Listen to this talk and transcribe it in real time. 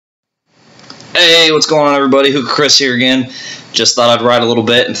Hey, what's going on, everybody? Hookah Chris here again. Just thought I'd write a little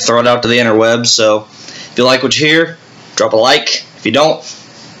bit and throw it out to the interwebs. So if you like what you hear, drop a like. If you don't,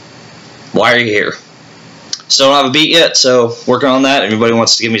 why are you here? Still don't have a beat yet, so working on that. Anybody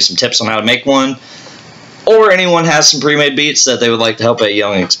wants to give me some tips on how to make one, or anyone has some pre-made beats that they would like to help a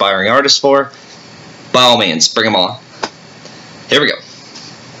young aspiring artist for, by all means, bring them on. Here we go.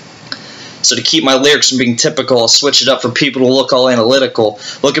 So to keep my lyrics from being typical, I'll switch it up for people to look all analytical.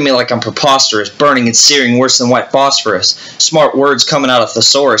 Look at me like I'm preposterous, burning and searing worse than white phosphorus. Smart words coming out of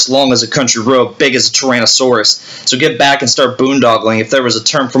thesaurus, long as a country road, big as a tyrannosaurus. So get back and start boondoggling. If there was a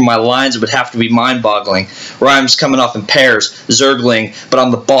term for my lines, it would have to be mind-boggling. Rhymes coming off in pairs, zergling, but I'm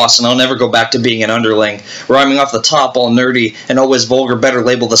the boss and I'll never go back to being an underling. Rhyming off the top, all nerdy, and always vulgar, better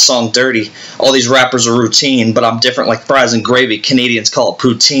label the song dirty. All these rappers are routine, but I'm different like fries and gravy, Canadians call it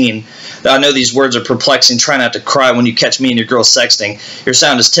poutine. I know these words are perplexing, try not to cry when you catch me and your girl sexting. Your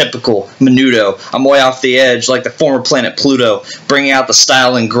sound is typical, menudo. I'm way off the edge like the former planet Pluto, bringing out the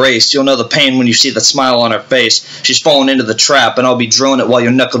style and grace. You'll know the pain when you see the smile on her face. She's fallen into the trap, and I'll be drilling it while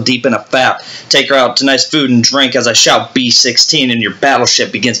you're knuckle deep in a fap. Take her out to nice food and drink as I shout B-16 and your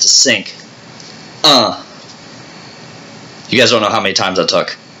battleship begins to sink. You guys don't know how many times that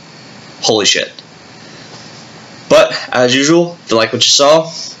took. Holy shit. But, as usual, if you like what you saw,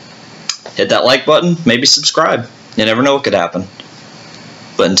 hit that like button, maybe subscribe. You never know what could happen.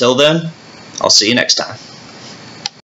 But until then, I'll see you next time.